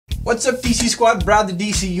What's up, DC Squad? Brad the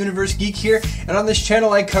DC Universe Geek here, and on this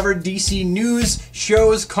channel I cover DC news,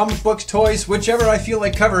 shows, comic books, toys, whichever I feel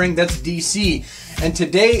like covering that's DC. And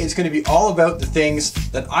today is going to be all about the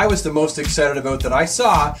things that I was the most excited about that I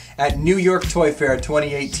saw at New York Toy Fair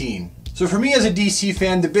 2018. So for me as a DC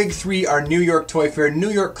fan, the big three are New York Toy Fair,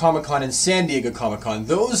 New York Comic Con, and San Diego Comic Con.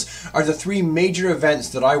 Those are the three major events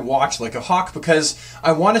that I watch like a hawk because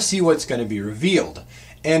I want to see what's going to be revealed.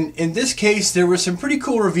 And in this case, there were some pretty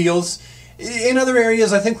cool reveals. In other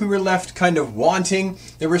areas, I think we were left kind of wanting.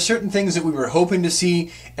 There were certain things that we were hoping to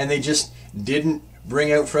see, and they just didn't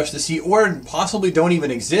bring out for us to see, or possibly don't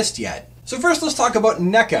even exist yet. So first, let's talk about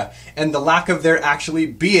NECA and the lack of there actually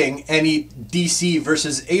being any DC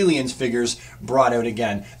versus Aliens figures brought out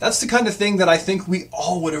again. That's the kind of thing that I think we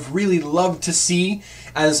all would have really loved to see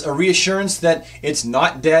as a reassurance that it's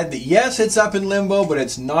not dead, that yes, it's up in limbo, but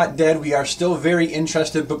it's not dead. We are still very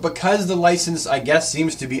interested, but because the license, I guess,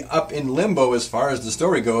 seems to be up in limbo as far as the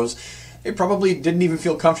story goes, they probably didn't even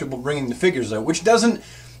feel comfortable bringing the figures out, which doesn't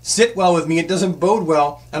sit well with me, it doesn't bode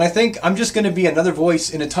well, and I think I'm just going to be another voice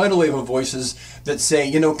in a tidal wave of voices that say,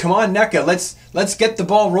 you know, come on NECA, let's get the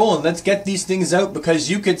ball rolling, let's get these things out, because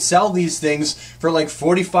you could sell these things for like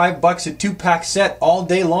 45 bucks a 2-pack set all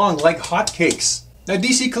day long like hotcakes. Now,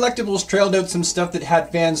 DC Collectibles trailed out some stuff that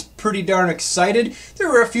had fans pretty darn excited. There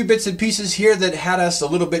were a few bits and pieces here that had us a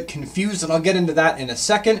little bit confused, and I'll get into that in a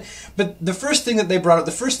second. But the first thing that they brought out,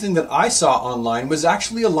 the first thing that I saw online was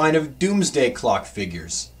actually a line of Doomsday Clock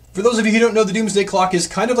figures. For those of you who don't know, the Doomsday Clock is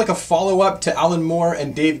kind of like a follow-up to Alan Moore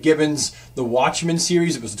and Dave Gibbons' The Watchmen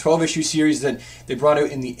series. It was a 12-issue series that they brought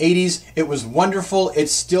out in the 80s. It was wonderful.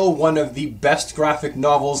 It's still one of the best graphic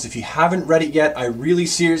novels. If you haven't read it yet, I really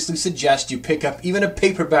seriously suggest you pick up even a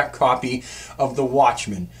paperback copy of The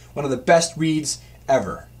Watchmen. One of the best reads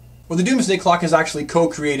ever. Well, the Doomsday Clock is actually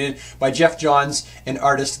co-created by Jeff Johns and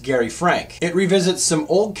artist Gary Frank. It revisits some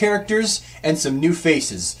old characters and some new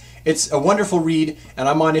faces. It's a wonderful read, and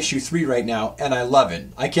I'm on issue 3 right now, and I love it.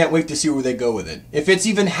 I can't wait to see where they go with it. If it's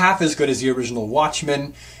even half as good as the original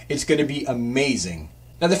Watchmen, it's going to be amazing.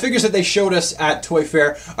 Now, the figures that they showed us at Toy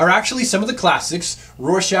Fair are actually some of the classics: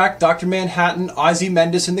 Rorschach, Dr. Manhattan,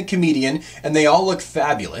 Ozymandias, and the Comedian, and they all look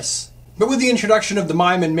fabulous. But with the introduction of the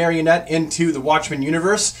Mime and Marionette into the Watchmen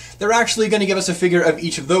universe, they're actually going to give us a figure of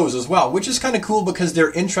each of those as well, which is kind of cool because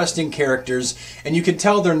they're interesting characters, and you can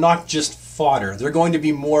tell they're not just fodder. They're going to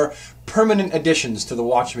be more permanent additions to the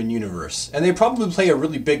Watchmen universe, and they probably play a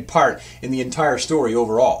really big part in the entire story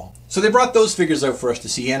overall. So they brought those figures out for us to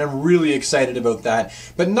see, and I'm really excited about that.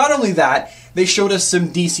 But not only that, they showed us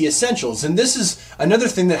some DC Essentials, and this is another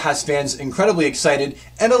thing that has fans incredibly excited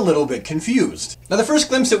and a little bit confused. Now, the first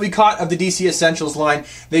glimpse that we caught of the DC Essentials line,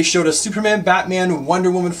 they showed us Superman, Batman,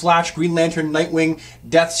 Wonder Woman, Flash, Green Lantern, Nightwing,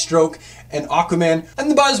 Deathstroke, and Aquaman, and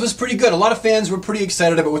the buzz was pretty good. A lot of fans were pretty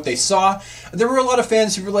excited about what they saw. There were a lot of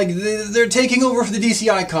fans who were like, they're taking over for the DC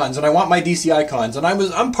Icons, and I want my DC Icons, and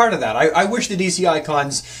I'm part of that. I wish the DC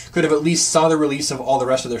Icons could have at least saw the release of all the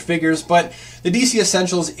rest of their figures, but the DC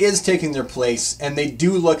Essentials is taking their place, and they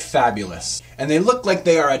do look fabulous. And they look like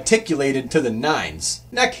they are articulated to the nines.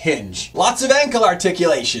 Neck hinge, lots of ankle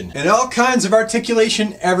articulation, and all kinds of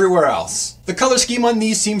articulation everywhere else. The color scheme on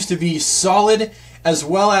these seems to be solid, as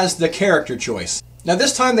well as the character choice. Now,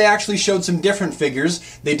 this time they actually showed some different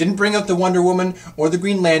figures. They didn't bring out the Wonder Woman or the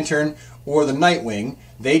Green Lantern or the Nightwing.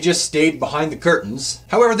 They just stayed behind the curtains.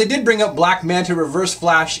 However, they did bring out Black Manta, Reverse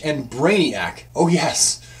Flash, and Brainiac. Oh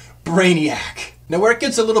yes, Brainiac. Now, where it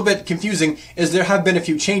gets a little bit confusing is there have been a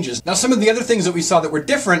few changes. Now, some of the other things that we saw that were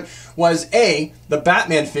different was the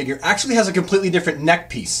Batman figure actually has a completely different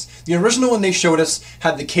neck piece. The original one they showed us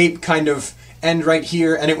had the cape kind of end right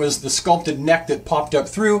here, and it was the sculpted neck that popped up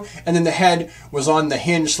through, and then the head was on the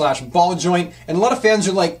hinge / ball joint, and a lot of fans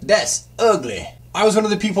are like, that's ugly. I was one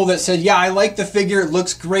of the people that said, yeah, I like the figure, it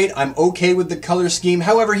looks great, I'm okay with the color scheme,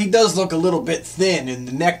 however, he does look a little bit thin in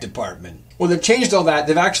the neck department. Well, they've changed all that.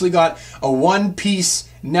 They've actually got a one-piece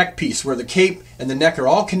neck piece where the cape and the neck are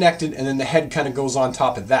all connected, and then the head kind of goes on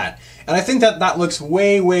top of that. And I think that that looks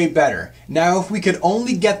way, way better. Now, if we could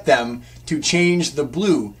only get them to change the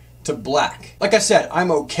blue to black. Like I said,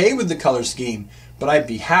 I'm okay with the color scheme, but I'd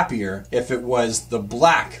be happier if it was the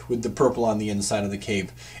black with the purple on the inside of the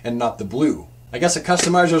cape and not the blue. I guess a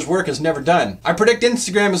customizer's work is never done. I predict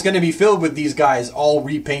Instagram is going to be filled with these guys all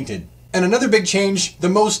repainted. And another big change, the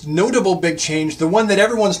most notable big change, the one that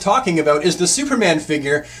everyone's talking about, is the Superman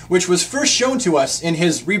figure, which was first shown to us in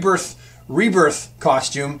his Rebirth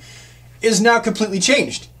costume, is now completely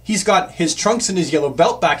changed. He's got his trunks and his yellow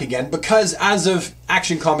belt back again because as of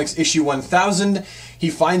Action Comics issue 1000, he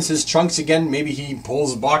finds his trunks again. Maybe he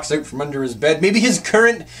pulls a box out from under his bed. Maybe his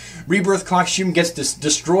current Rebirth costume gets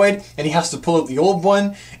destroyed and he has to pull out the old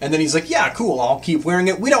one. And then he's like, yeah, cool, I'll keep wearing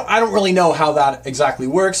it. I don't really know how that exactly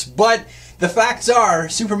works, but the facts are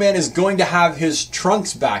Superman is going to have his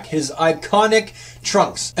trunks back, his iconic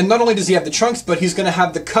trunks. And not only does he have the trunks, but he's going to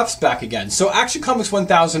have the cuffs back again. So Action Comics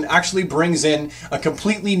 1000 actually brings in a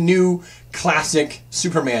completely new classic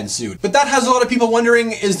Superman suit. But that has a lot of people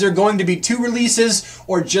wondering, is there going to be 2 releases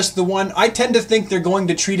or just the one? I tend to think they're going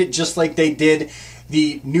to treat it just like they did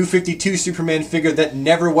the New 52 Superman figure that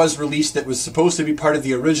never was released, that was supposed to be part of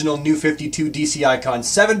the original New 52 DC Icon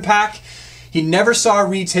 7-pack. He never saw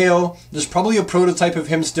retail. There's probably a prototype of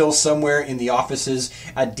him still somewhere in the offices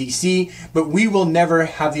at DC, but we will never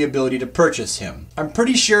have the ability to purchase him. I'm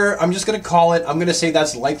pretty sure, I'm just going to call it, I'm going to say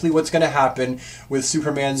that's likely what's going to happen with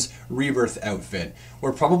Superman's Rebirth outfit.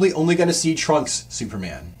 We're probably only going to see Trunks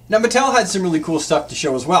Superman. Now, Mattel had some really cool stuff to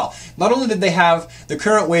show as well. Not only did they have the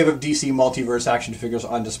current wave of DC Multiverse action figures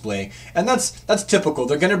on display, and that's typical.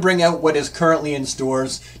 They're going to bring out what is currently in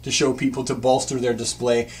stores to show people to bolster their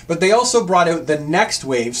display, but they also brought out the next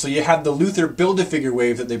wave. So you have the Luthor Build-A-Figure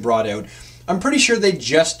wave that they brought out. I'm pretty sure they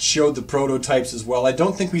just showed the prototypes as well. I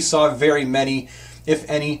don't think we saw very many, if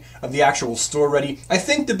any, of the actual store ready. I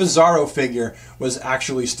think the Bizarro figure was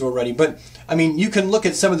actually store ready, but I mean, you can look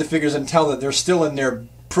at some of the figures and tell that they're still in their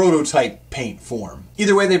prototype paint form.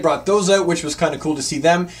 Either way, they brought those out, which was kind of cool to see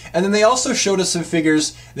them. And then they also showed us some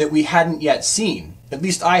figures that we hadn't yet seen. At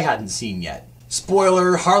least I hadn't seen yet.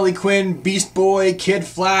 Spoiler, Harley Quinn, Beast Boy, Kid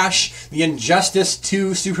Flash, the Injustice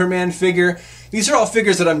 2 Superman figure. These are all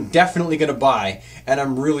figures that I'm definitely going to buy, and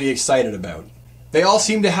I'm really excited about. They all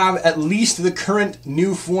seem to have at least the current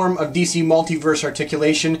new form of DC Multiverse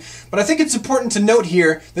articulation, but I think it's important to note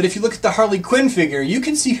here that if you look at the Harley Quinn figure, you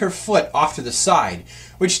can see her foot off to the side,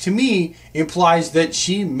 which to me implies that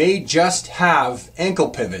she may just have ankle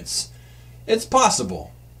pivots. It's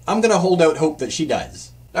possible. I'm going to hold out hope that she does.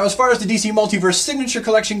 Now, as far as the DC Multiverse Signature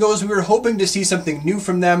Collection goes, we were hoping to see something new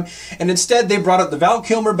from them, and instead they brought out the Val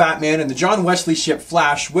Kilmer Batman and the John Wesley ship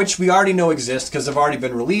Flash, which we already know exist because they've already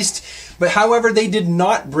been released. But however, they did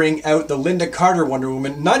not bring out the Linda Carter Wonder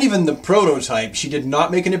Woman, not even the prototype. She did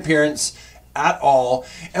not make an appearance at all,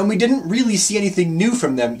 and we didn't really see anything new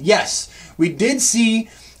from them. Yes, we did see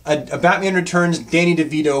a Batman Returns Danny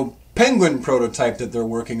DeVito Penguin prototype that they're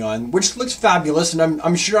working on, which looks fabulous, and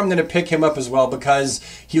I'm sure I'm going to pick him up as well because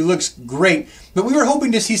he looks great. But we were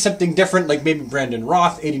hoping to see something different, like maybe Brandon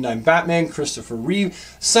Roth, 89 Batman, Christopher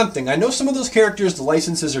Reeve, something. I know some of those characters, the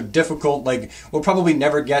licenses are difficult, like we'll probably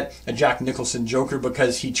never get a Jack Nicholson Joker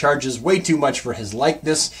because he charges way too much for his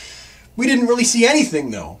likeness. We didn't really see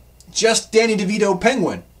anything though, just Danny DeVito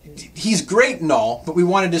Penguin. He's great and all, but we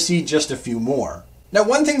wanted to see just a few more. Now,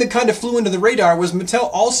 one thing that kind of flew into the radar was Mattel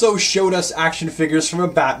also showed us action figures from a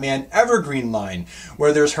Batman Evergreen line,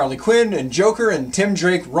 where there's Harley Quinn and Joker and Tim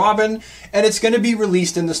Drake Robin, and it's going to be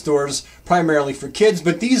released in the stores primarily for kids,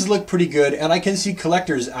 but these look pretty good, and I can see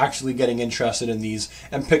collectors actually getting interested in these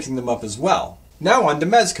and picking them up as well. Now on to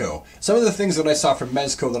MEZCO. Some of the things that I saw from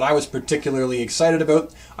MEZCO that I was particularly excited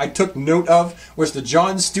about, I took note of, was the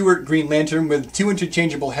John Stewart Green Lantern with 2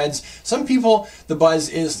 interchangeable heads. Some people, the buzz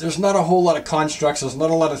is there's not a whole lot of constructs, there's not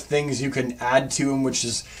a lot of things you can add to him, which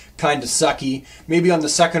is kind of sucky. Maybe on the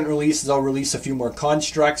second release they'll release a few more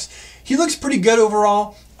constructs. He looks pretty good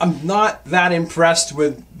overall. I'm not that impressed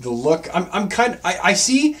with the look. I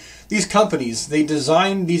see these companies, they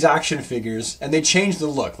design these action figures and they change the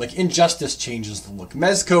look. Like Injustice changes the look.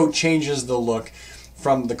 MEZCO changes the look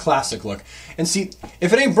from the classic look. And see,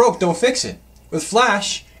 if it ain't broke, don't fix it. With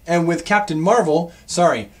Flash and with Captain Marvel,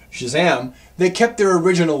 Shazam, they kept their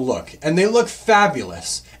original look and they look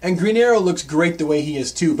fabulous. And Green Arrow looks great the way he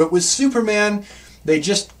is too. But with Superman, they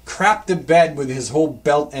just crapped the bed with his whole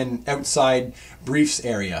belt and outside briefs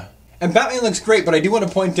area. And Batman looks great, but I do want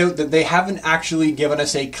to point out that they haven't actually given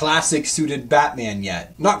us a classic suited Batman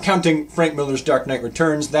yet. Not counting Frank Miller's Dark Knight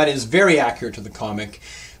Returns, that is very accurate to the comic.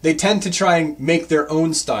 They tend to try and make their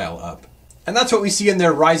own style up. And that's what we see in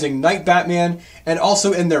their Rising Knight Batman, and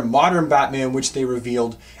also in their Modern Batman, which they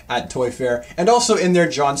revealed at Toy Fair, and also in their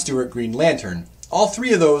John Stewart Green Lantern. All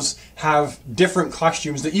 3 of those have different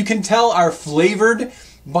costumes that you can tell are flavored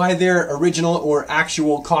by their original or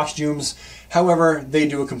actual costumes. However, they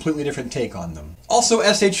do a completely different take on them. Also,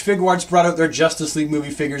 SH Figuarts brought out their Justice League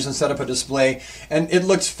movie figures and set up a display, and it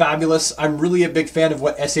looks fabulous. I'm really a big fan of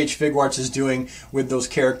what SH Figuarts is doing with those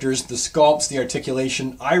characters, the sculpts, the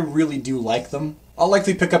articulation. I really do like them. I'll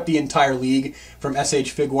likely pick up the entire league from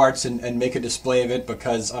SH Figuarts and make a display of it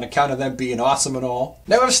because on account of them being awesome and all.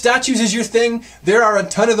 Now, if statues is your thing, there are a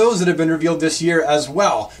ton of those that have been revealed this year as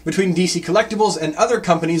well. Between DC Collectibles and other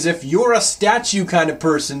companies, if you're a statue kind of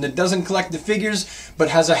person that doesn't collect the figures but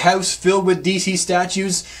has a house filled with DC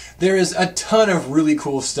statues, there is a ton of really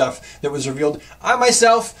cool stuff that was revealed. I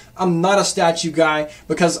myself, I'm not a statue guy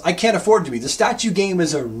because I can't afford to be. The statue game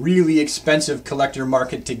is a really expensive collector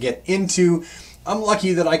market to get into. I'm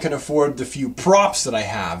lucky that I can afford the few props that I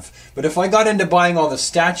have, but if I got into buying all the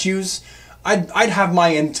statues, I'd have my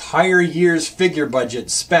entire year's figure budget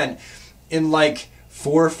spent in like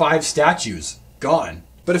 4 or 5 statues. Gone.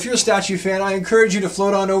 But if you're a statue fan, I encourage you to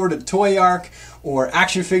float on over to Toy Ark or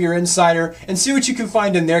Action Figure Insider and see what you can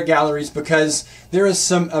find in their galleries because there is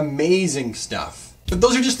some amazing stuff. But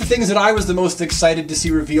those are just the things that I was the most excited to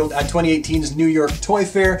see revealed at 2018's New York Toy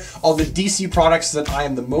Fair. All the DC products that I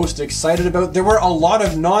am the most excited about. There were a lot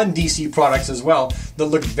of non-DC products as well that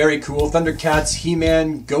looked very cool. Thundercats,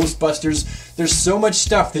 He-Man, Ghostbusters. There's so much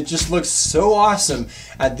stuff that just looks so awesome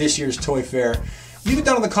at this year's Toy Fair. Leave it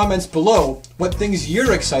down in the comments below what things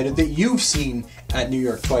you're excited that you've seen at New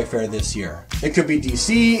York Toy Fair this year. It could be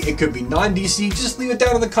DC, it could be non-DC, just leave it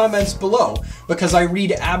down in the comments below because I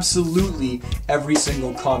read absolutely every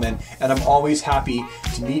single comment and I'm always happy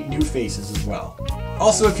to meet new faces as well.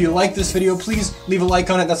 Also, if you like this video, please leave a like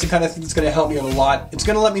on it. That's the kind of thing that's going to help me out a lot. It's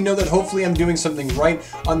going to let me know that hopefully I'm doing something right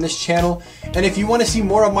on this channel. And if you want to see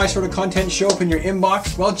more of my sort of content show up in your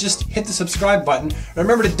inbox, well, just hit the subscribe button. And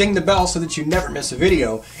remember to ding the bell so that you never miss a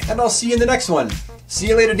video. And I'll see you in the next one. See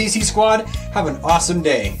you later, DC Squad. Have an awesome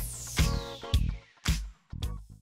day.